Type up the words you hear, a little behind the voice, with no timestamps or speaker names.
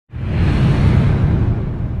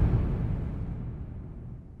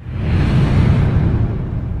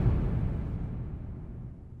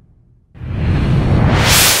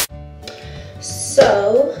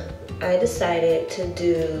I decided to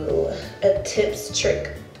do a tips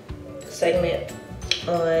trick segment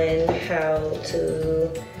on how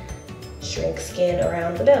to shrink skin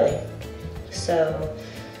around the belly. So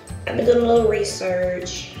I've been doing a little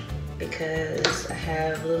research because I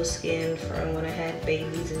have little skin from when I had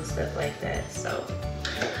babies and stuff like that. So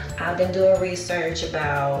I've been doing research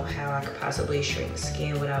about how I could possibly shrink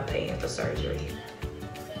skin without paying for surgery.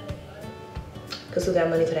 Cause who got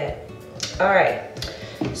money for that? All right,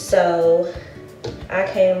 so I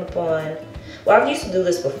came upon, well, I've used to do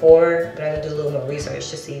this before, but I gotta do a little more research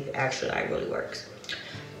to see if it actually really works.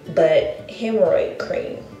 But hemorrhoid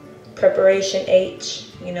cream, preparation H,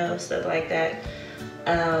 you know, stuff like that.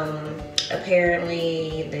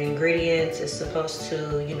 Apparently the ingredients is supposed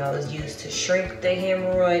to, you know, is used to shrink the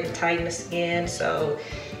hemorrhoid and tighten the skin. So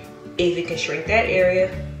if you can shrink that area,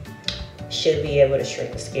 should be able to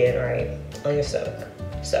shrink the skin right on your stomach.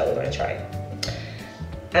 So we're gonna try it.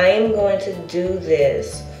 I am going to do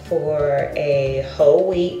this for a whole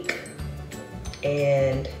week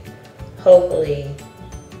and hopefully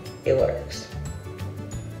it works.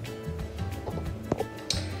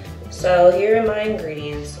 So here are my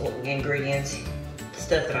ingredients,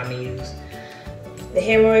 stuff that I'm gonna use. The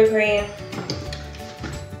hemorrhoid cream.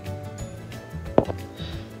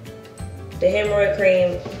 The hemorrhoid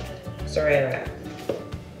cream, saran wrap.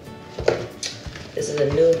 This is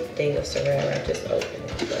a new thing of saran wrap, just open it.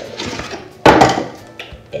 But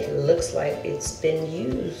it looks like it's been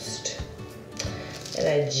used. And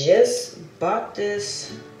I just bought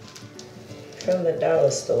this from the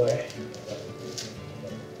dollar store.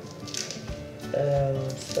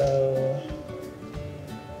 So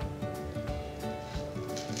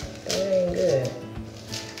that ain't good.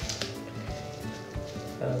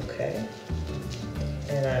 Okay.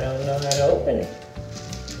 And I don't know how to open it.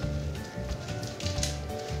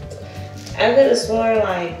 I could have sworn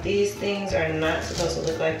like these things are not supposed to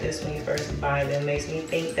look like this when you first buy them. Makes me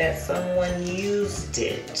think that someone used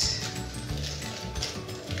it.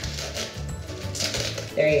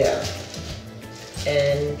 There you go.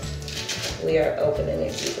 And we are opening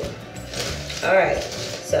it, people. All right,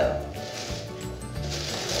 so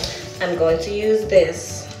I'm going to use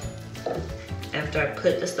this after I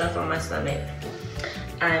put the stuff on my stomach.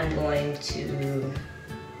 I'm going to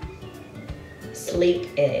sleep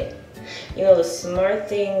in it. You know, the smart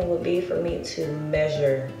thing would be for me to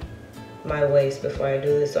measure my waist before I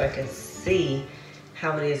do this so I can see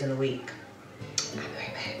how it is in a week. I'll be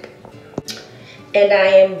right back. And I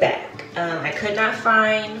am back. I could not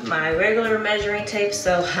find my regular measuring tape,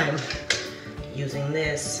 so I'm using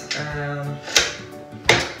this.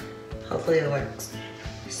 Hopefully it works.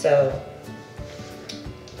 So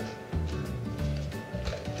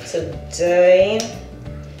today,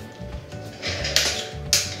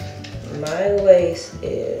 my waist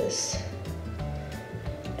is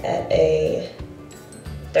at a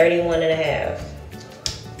 31.5.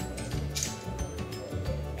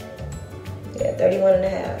 Yeah,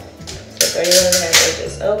 31.5. So 31.5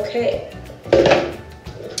 inches. Okay.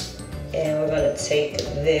 And we're gonna take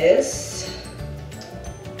this.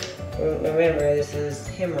 Remember, this is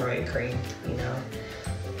hemorrhoid cream, you know.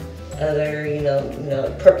 Other, you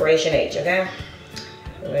know, preparation H, okay?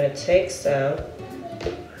 We're gonna take some.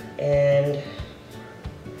 And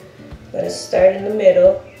I'm gonna start in the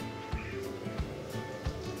middle,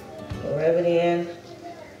 rub it in.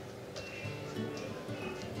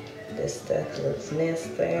 This stuff looks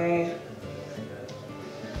nasty.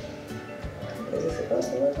 Is it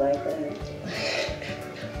supposed to look like that?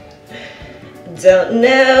 Don't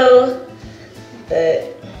know,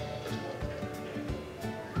 but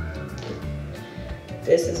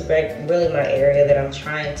this is really my area that I'm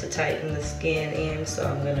trying to tighten the skin in, so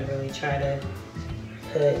I'm gonna really try to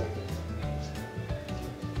put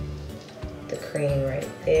the cream right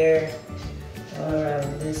there, all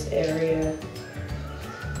around this area.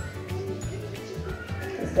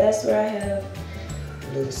 Because that's where I have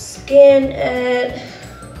loose skin at.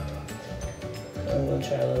 I'm gonna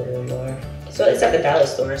try a little bit more. So it's at the dollar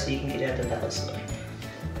store, so you can get it at the dollar store.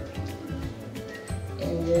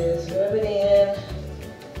 And just rub it in.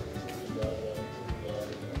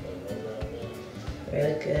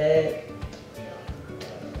 Really good.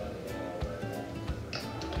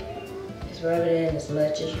 Just rub it in as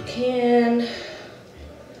much as you can.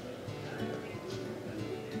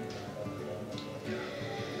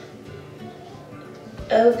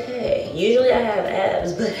 Okay, usually I have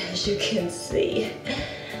abs, but as you can see,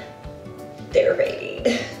 they're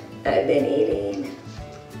fading. I've been eating.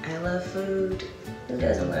 I love food. Who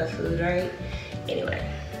doesn't love food, right? Anyway,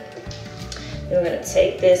 then we're gonna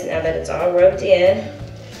take this now that it's all rubbed in.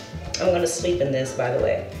 I'm gonna sleep in this, by the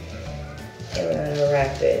way. And we're gonna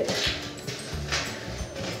wrap it.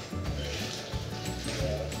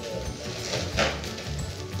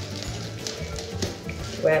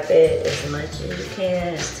 Wrap it as much as you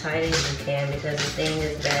can, as tight as you can, because the thing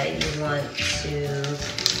is that you want to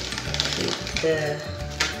keep the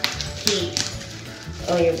heat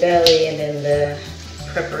on your belly, and then the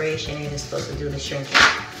preparation is supposed to do the shrinking.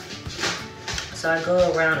 So I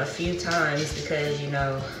go around a few times because, you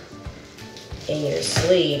know, in your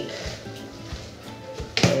sleep,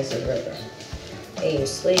 this is rubber. In your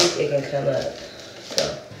sleep, it can come up.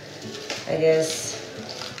 So I guess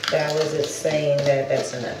that was it saying that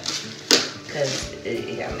that's enough, because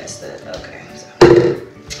it got messed up. Okay, so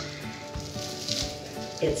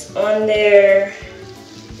it's on there.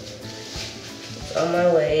 It's on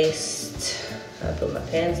my waist. I put my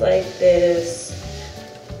pants like this,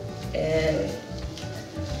 and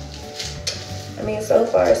I mean, so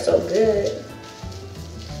far so good.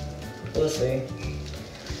 We'll see.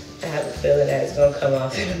 I have a feeling that it's gonna come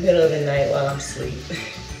off in the middle of the night while I'm asleep.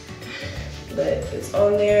 But it's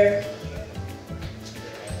on there.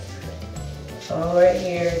 All right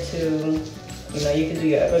here to, you know, you can do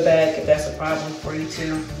your upper back if that's a problem for you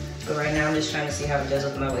too. But right now I'm just trying to see how it does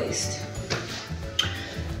with my waist.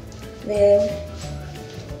 Then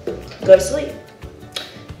go to sleep.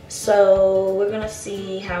 So we're gonna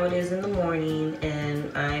see how it is in the morning,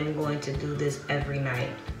 and I'm going to do this every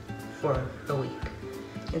night for a week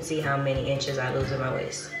and see how many inches I lose in my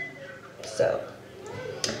waist. So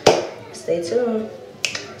stay tuned.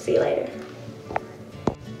 See you later.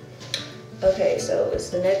 Okay, so it's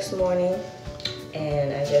the next morning,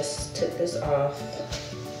 and I just took this off,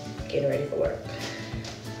 getting ready for work.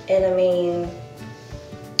 And I mean,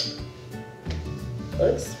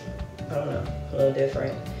 looks, I don't know, a little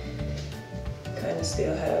different. Kind of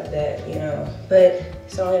still have that, you know, but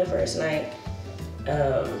it's only the first night.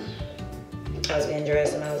 I was getting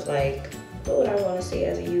dressed and I was like, what would I want to see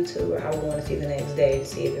as a YouTuber? I would want to see the next day to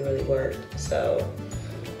see if it really worked. So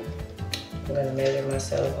I'm gonna measure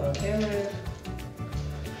myself on camera.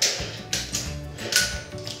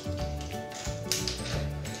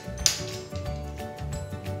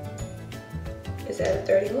 It's at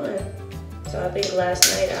 31. So I think last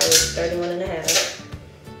night I was 31 and a half.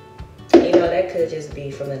 You know, that could just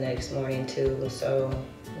be from the next morning too, so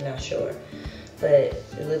I'm not sure. But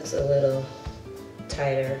it looks a little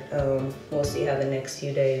tighter. We'll see how the next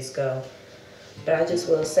few days go. But I just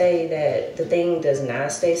will say that the thing does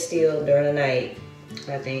not stay still during the night.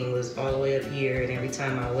 That thing was all the way up here, and every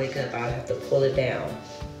time I wake up, I'd have to pull it down.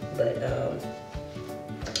 But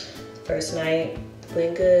first night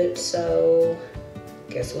went good, so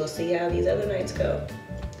guess we'll see how these other nights go.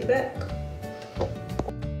 Be back.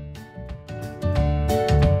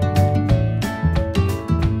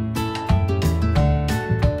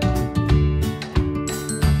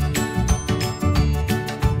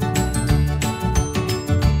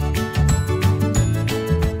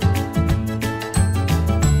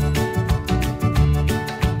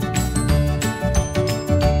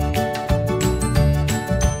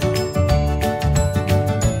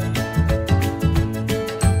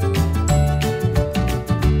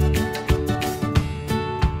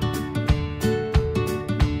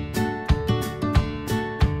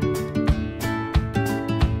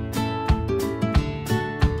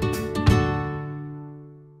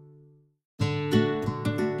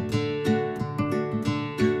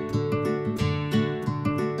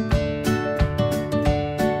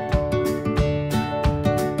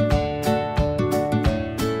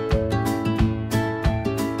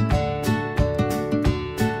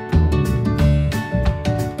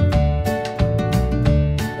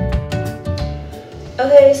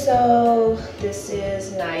 Okay, so this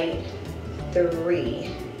is night 3,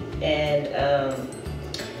 and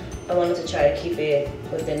I wanted to try to keep it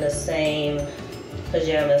within the same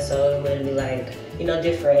pajamas, so it wouldn't be like, you know,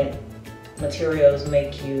 different materials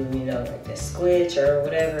make you, you know, like the squitch or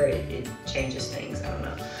whatever. It changes things, I don't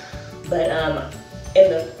know. But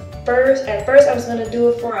at first I was gonna do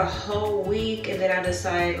it for a whole week, and then I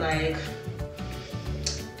decided, like,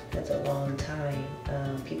 that's a long time.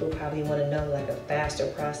 People probably want to know like a faster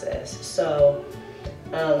process. So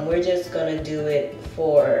we're just gonna do it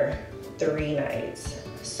for 3 nights.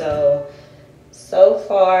 So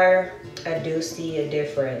far I do see a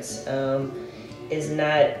difference. It's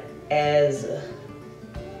not as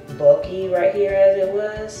bulky right here as it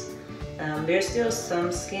was. There's still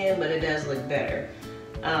some skin, but it does look better.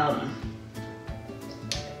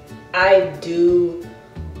 I do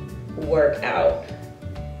work out,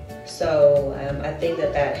 so I think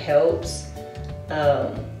that helps.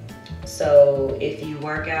 So if you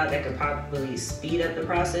work out, that could probably speed up the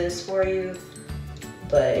process for you.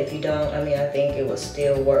 But if you don't, I mean, I think it will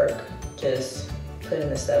still work. Just putting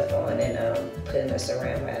the stuff on and putting the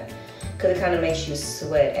saran wrap, because it kind of makes you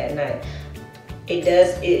sweat at night. It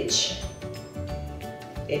does itch.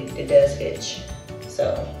 It does itch.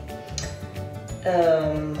 So,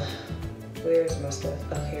 where's my stuff?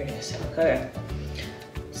 Oh, here it is. Okay.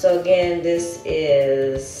 So again, this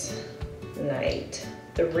is night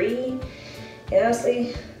 3. And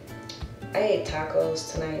honestly, I ate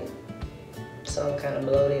tacos tonight, so I'm kind of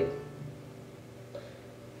bloated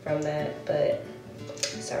from that, but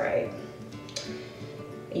it's all right.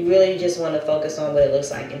 You really just want to focus on what it looks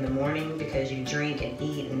like in the morning, because you drink and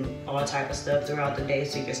eat and all type of stuff throughout the day,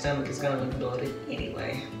 so your stomach is going to look bloated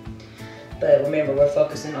anyway. But remember, we're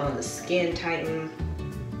focusing on the skin tighten.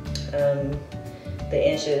 The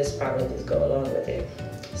inches probably just go along with it.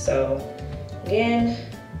 So again,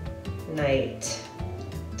 night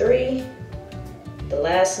 3, the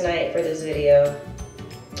last night for this video.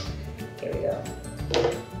 Here we go.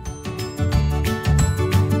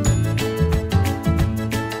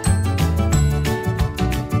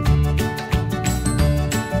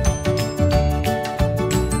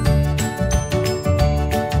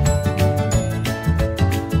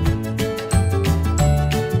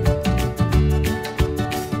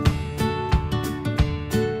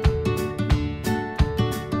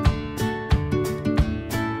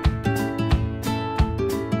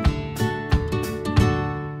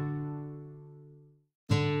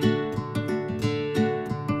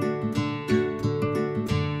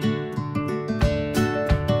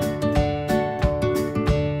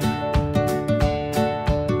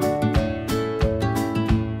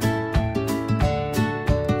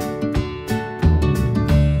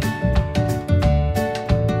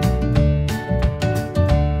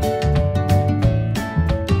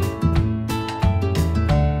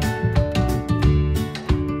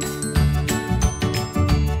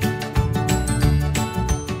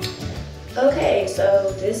 Okay,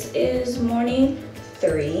 so this is morning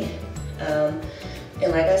 3.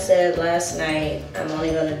 And like I said last night, I'm only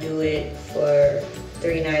gonna do it for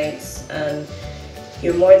 3 nights.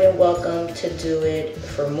 You're more than welcome to do it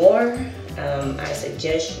for more. I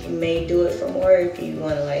suggest you may do it for more if you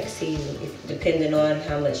wanna like see, depending on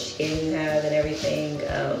how much skin you have and everything.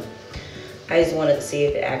 I just wanted to see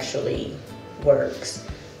if it actually works.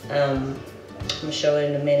 I'm gonna show it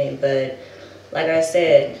in a minute, but like I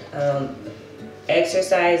said,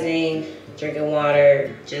 exercising, drinking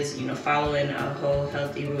water, just, you know, following a whole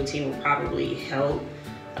healthy routine will probably help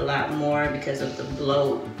a lot more because of the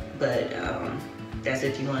bloat. But that's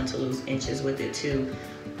if you want to lose inches with it too.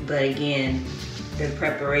 But again, the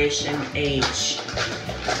preparation H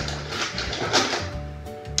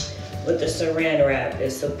with the saran wrap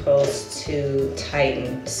is supposed to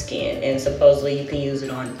tighten the skin, and supposedly you can use it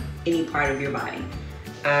on any part of your body.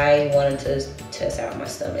 I wanted to test out my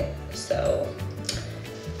stomach, so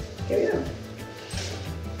here we go.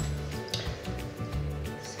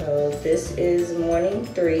 So this is morning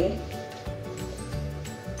 3.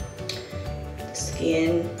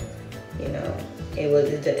 Skin, you know, it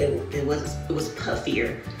was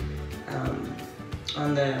puffier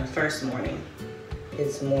on the first morning.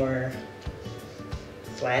 It's more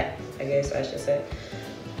flat, I guess I should say.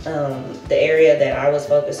 The area that I was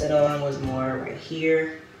focusing on was more right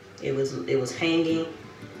here. It was hanging.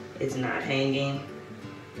 It's not hanging.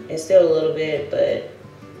 It's still a little bit, but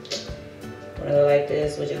when I go like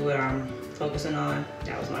this, which is what I'm focusing on,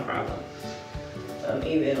 that was my problem.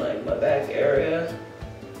 Even like my back area.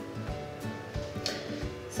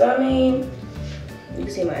 So I mean, you can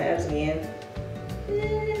see my abs again.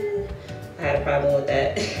 I had a problem with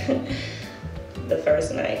that the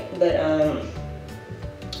first night, but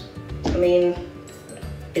I mean,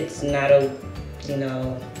 it's not a, you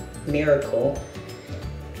know, miracle.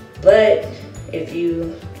 But if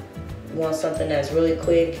you want something that's really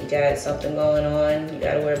quick, you got something going on, you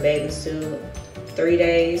gotta wear a bathing suit, 3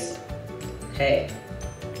 days, hey,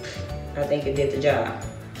 I think it did the job.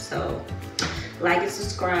 So like and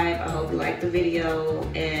subscribe. I hope you liked the video,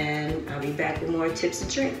 and I'll be back with more tips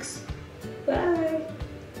and tricks.